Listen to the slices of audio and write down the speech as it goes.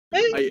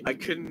I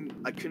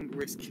couldn't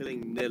risk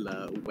killing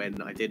Nilla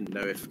when I didn't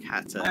know if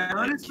Kata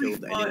had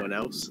killed anyone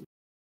else.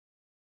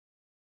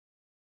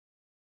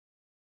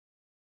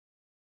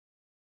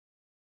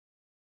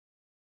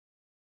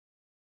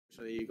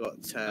 So you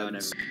got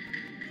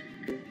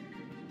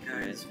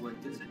Guys,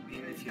 what does it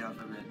mean if you have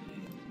a red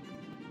name?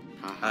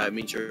 it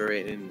means you're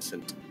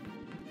innocent.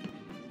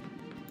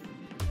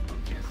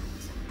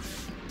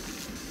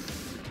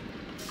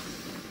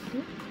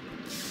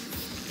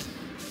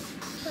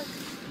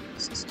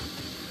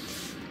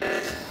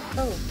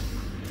 Oh.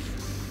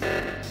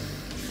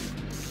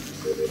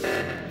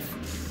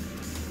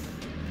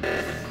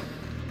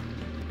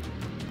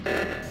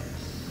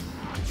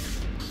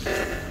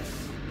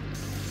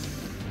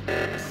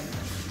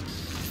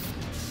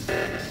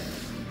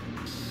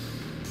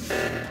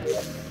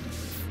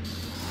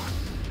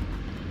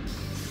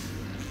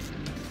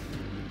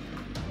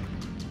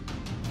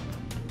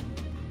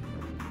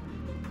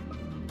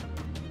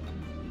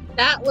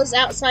 That was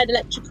outside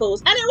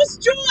electricals, and it was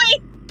Joy!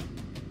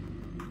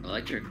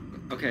 Electric.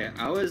 Okay,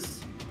 I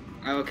was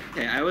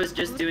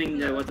just doing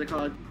the, what's it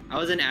called? I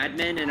was an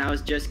admin and I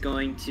was just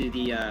going to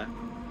the,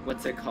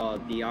 what's it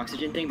called? The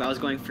oxygen thing, but I was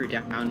going for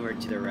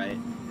downward to the right.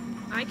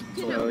 I can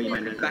So you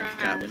might Back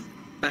cabin.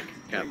 Back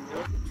cabin.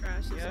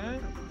 Trash. Yeah?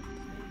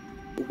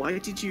 Why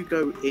did you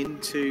go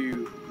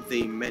into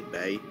the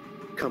medbay,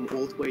 come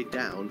all the way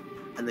down,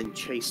 and then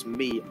chase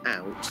me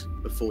out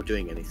before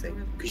doing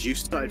anything? Because you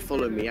started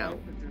following me out.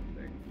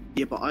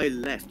 Yeah, but I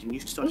left and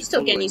you started. I'm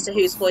still getting used to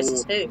whose voice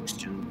is who.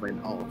 Question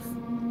went off.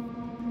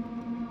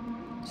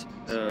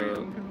 Sorry,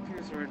 I'm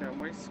confused right now.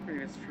 My screen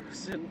is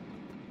frozen.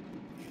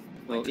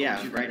 Well,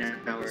 yeah, right now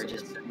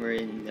we're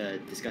in the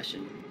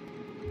discussion.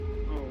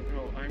 Oh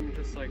no, I'm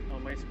just like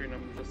on my screen.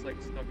 I'm just like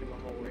stuck in the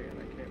hallway and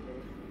I can't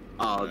move.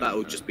 Oh, that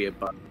will just be a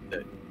bug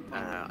that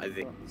I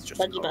think it's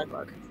just a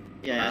bug.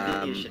 Yeah,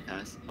 I think you should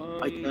pass.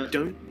 I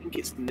don't think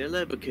it's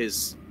Nilla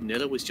because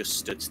Nilla was just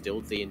stood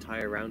still the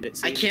entire round. It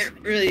seems. I can't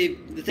really.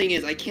 The thing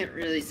is, I can't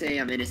really say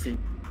I'm innocent.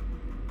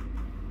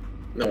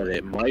 No,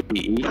 it might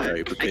be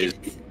Evo because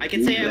I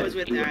can say I was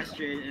with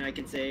Astrid, and I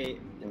can say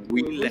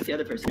we who's left the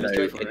other person. It was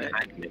Joyful,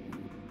 right?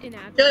 In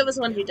admin. Joy was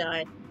the one who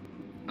died.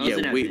 I was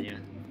in admin, yeah.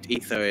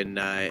 Etho in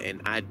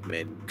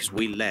admin because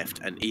we left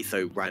and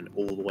Etho ran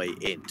all the way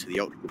into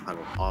the optical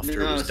panel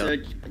after it was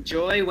done. So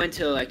Joy went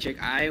to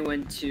electric. I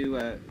went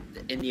to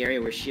in the area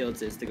where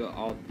Shields is to go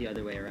all the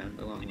other way around.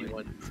 The long way.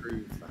 Anyone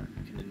prove that?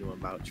 Can anyone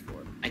vouch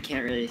for it? I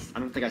can't really. I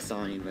don't think I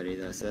saw anybody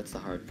though, so that's the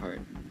hard part.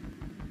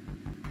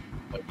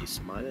 Are you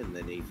smiling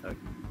then, Etho?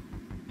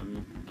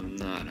 I'm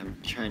not. I'm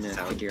trying to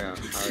figure out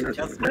how.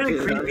 That's kind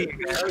of creepy.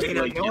 You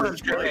know, no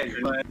one's dead,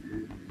 but.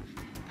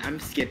 I'm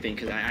skipping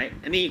because I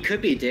mean it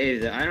could be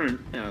Dave. I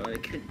don't know. I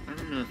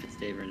don't know if it's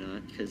Dave or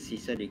not because he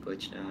said he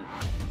glitched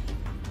out.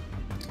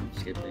 I'm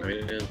skipping. I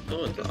mean, no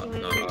one's not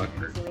awkward. It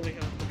doesn't really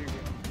have to do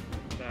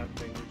with that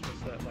thing. It's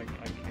just that like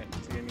I can't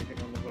see anything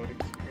on the voting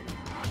screen.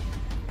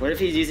 What if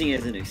he's using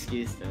it as an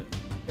excuse though?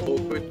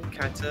 Awkward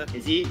Kata.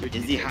 Is he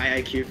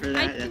high IQ for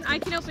that? I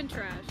can open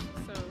trash,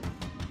 so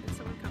if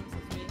someone comes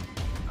with me,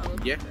 I'll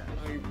open Yeah. trash.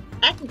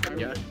 I can come.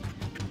 Yeah.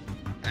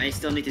 I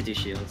still need to do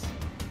shields.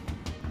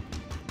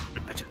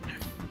 I don't know.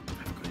 I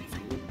haven't got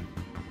anything.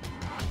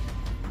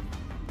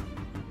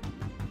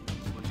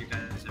 What do you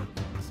guys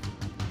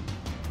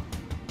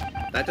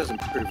have? That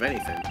doesn't prove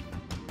anything.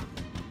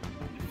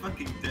 You're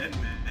fucking dead,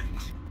 man.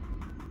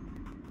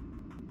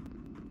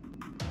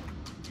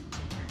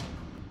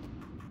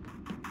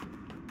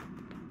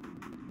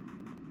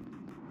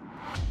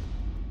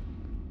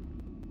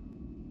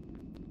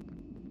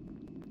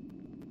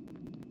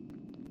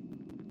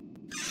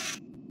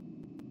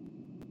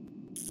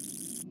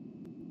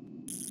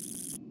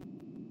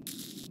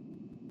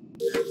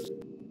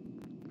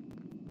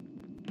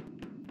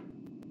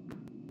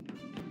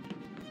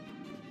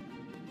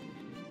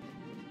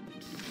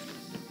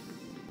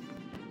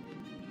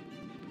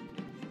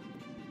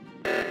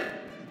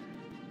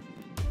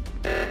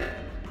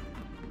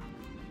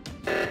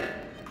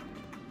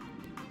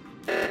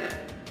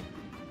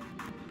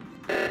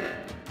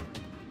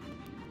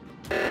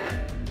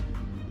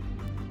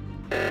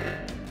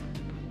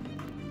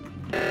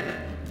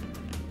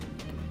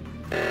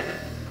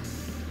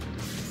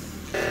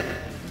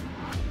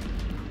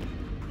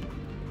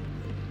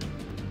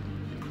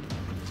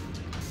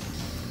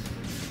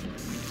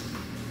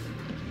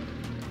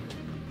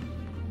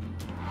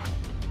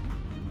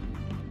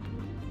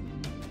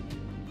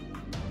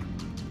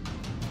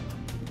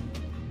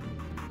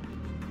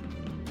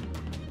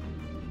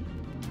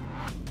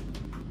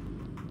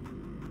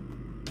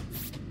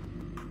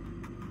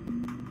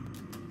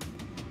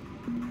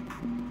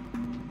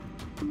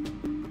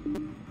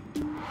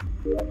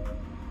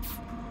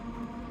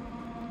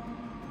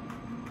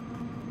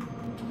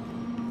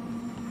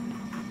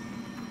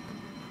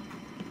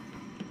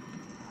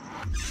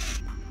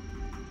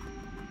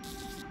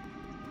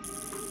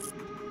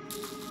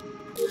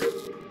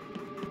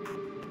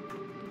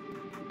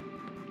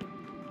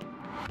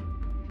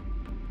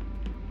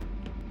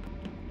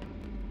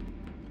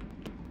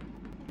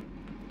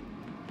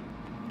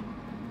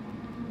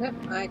 Nope,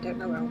 I don't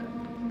know where I'm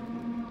going.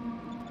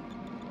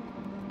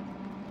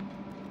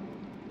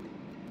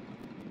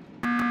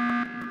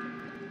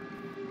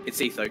 It's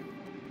Etho.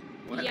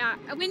 What? Yeah,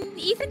 when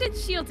Ethan did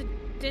shields, it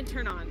didn't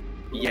turn on.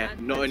 Yeah,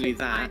 not only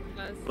that,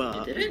 Mine was.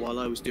 but It didn't? while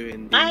I was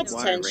doing the I had to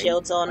wiring, turn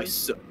shields on. I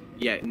saw,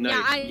 yeah, no,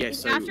 Yeah,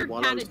 so after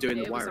while I was Kat doing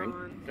did the it, it was wiring,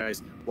 on.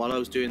 guys, while I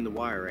was doing the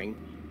wiring,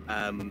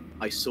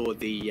 I saw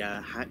the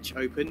hatch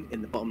open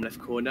in the bottom left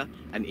corner,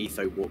 and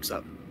Etho walks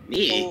up.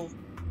 Me? Oh,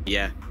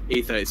 Yeah,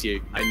 Etho, it's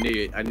you. I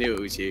knew it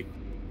was you.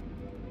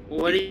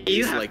 What do you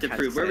He's have like to Kat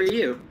prove? Where said. were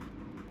you?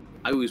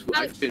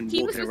 I've been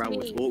he was walking with around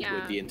with me, Awkward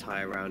yeah. the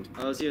entire round.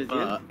 I was here with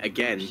But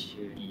again,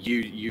 Shoot.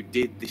 you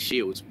did the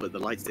shields, but the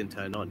lights didn't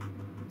turn on.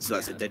 So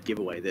that's a Yeah. dead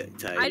giveaway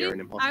that I you're an didn't.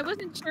 imposter. I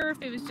wasn't sure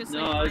if it was just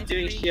No, like I was my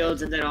doing screen.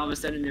 shields and then all of a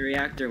sudden the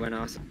reactor went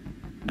off.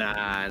 Nah,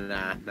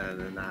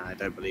 I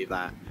don't believe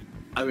that.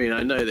 I mean,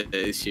 I know that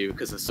it's you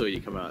because I saw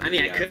you come out. I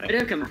mean, I the, could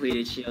have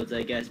completed shields,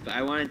 I guess, but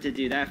I wanted to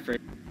do that first.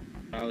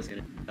 I was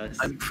gonna.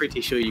 I'm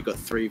pretty sure you got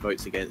 3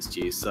 votes against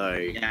you, so.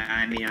 Yeah,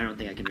 I mean, I don't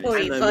think I can. Or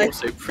Really And you I'm vote.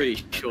 also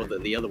pretty sure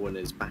that the other one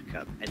is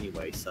backup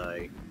anyway, so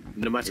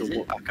no matter Is it?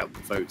 what backup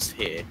votes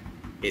here,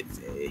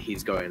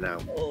 he's going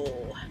out.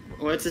 oh.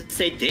 What's it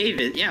say,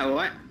 David? Yeah,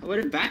 what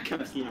did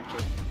backups the actual?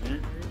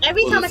 Man?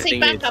 Every Well, time the I say thing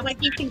backup, is- I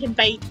keep thinking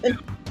bacon.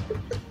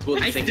 Well,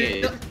 the I thing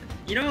still, is,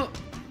 you know,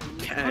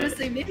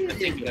 honestly, maybe I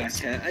think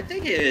backup. I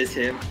think it is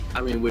him.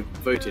 I mean, we've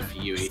voted for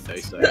you, Etho,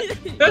 so.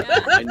 Yeah.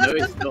 I know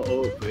it's not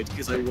awkward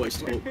because I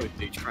watched Awkward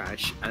do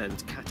trash and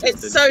Katastrophy.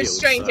 It's so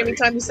strange every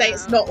time you say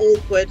it's not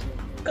awkward.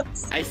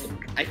 I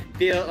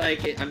feel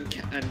like I'm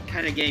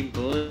kind of getting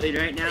bullied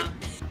right now.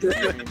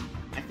 And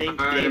I think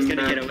Dave's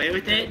gonna get away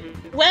with it.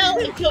 Well,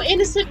 if you're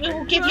innocent, we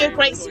will give you a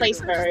great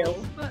space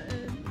burial.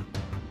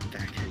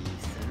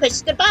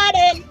 Push the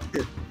button!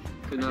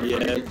 Enough.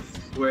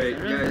 Yeah. Wait,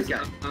 guys.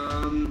 Yeah.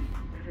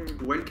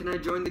 When can I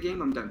join the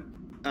game? I'm done.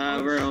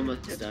 We're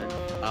almost done.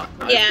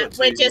 Yeah,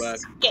 we're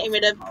just getting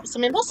rid of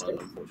some imposters.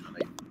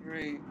 Unfortunately.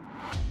 Right.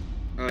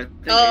 Oh, I think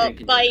Oh, Aiden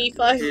can bye, do it.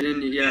 Etho.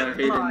 Hayden, yeah,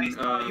 Oh, I Hayden.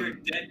 saw your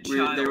dead They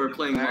child. were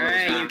playing. All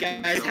right, you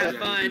Battlefield, guys so, have yeah,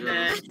 fun you know.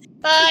 then.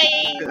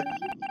 Bye!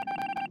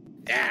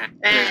 Yeah.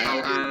 Okay,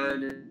 I'll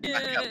add.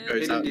 Backup goes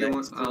Hayden, out do you want?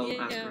 next. I'll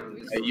Yeah, ask around.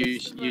 we-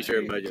 Use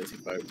your emergency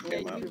vote to get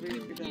him out.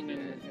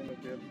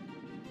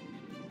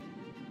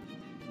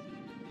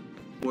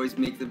 Boys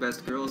make the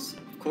best girls,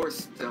 of course.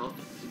 Stealth.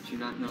 Did you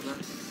not know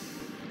that?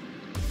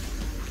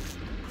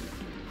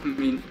 I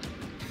mean,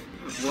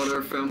 what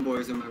are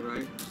femboys? Am I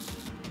right?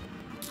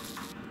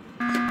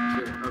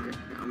 Sure. Okay.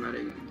 I'm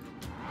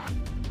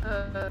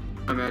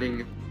adding.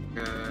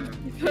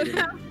 What Hayden.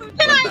 happened?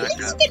 Can I at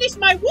least finish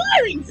my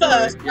wiring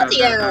first? Yeah,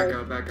 Bloody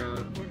hell! back up.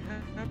 What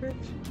happened?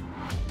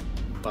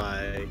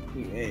 Bye.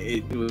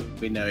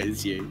 We know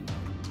it's you.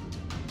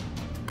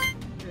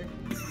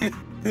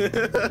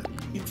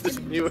 He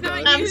just knew it.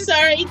 Not I'm you.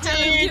 sorry,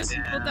 Having dude.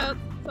 people without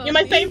You're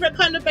my salty. favourite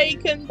kind of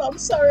bacon, but I'm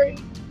sorry.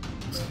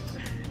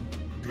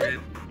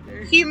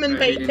 Human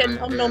bacon,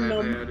 om nom I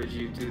nom. added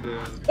you to the.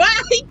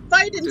 Why? He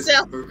fired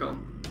himself! Discord call.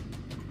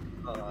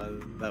 Oh,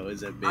 that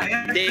was a I big.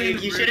 have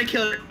Dave, you should have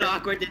killed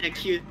Awkward and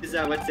accused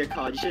what's it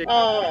called? You should have.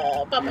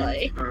 Oh, bye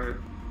bye. Alright.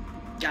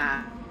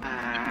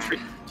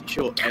 Pretty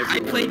sure I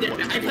everyone played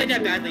watched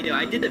that badly though.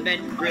 I did the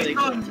vent really I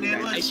thought close to you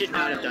guys. Nilla's I should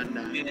not have done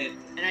child that. did it.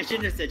 And I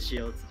shouldn't have said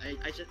shields.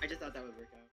 I just thought that would work out.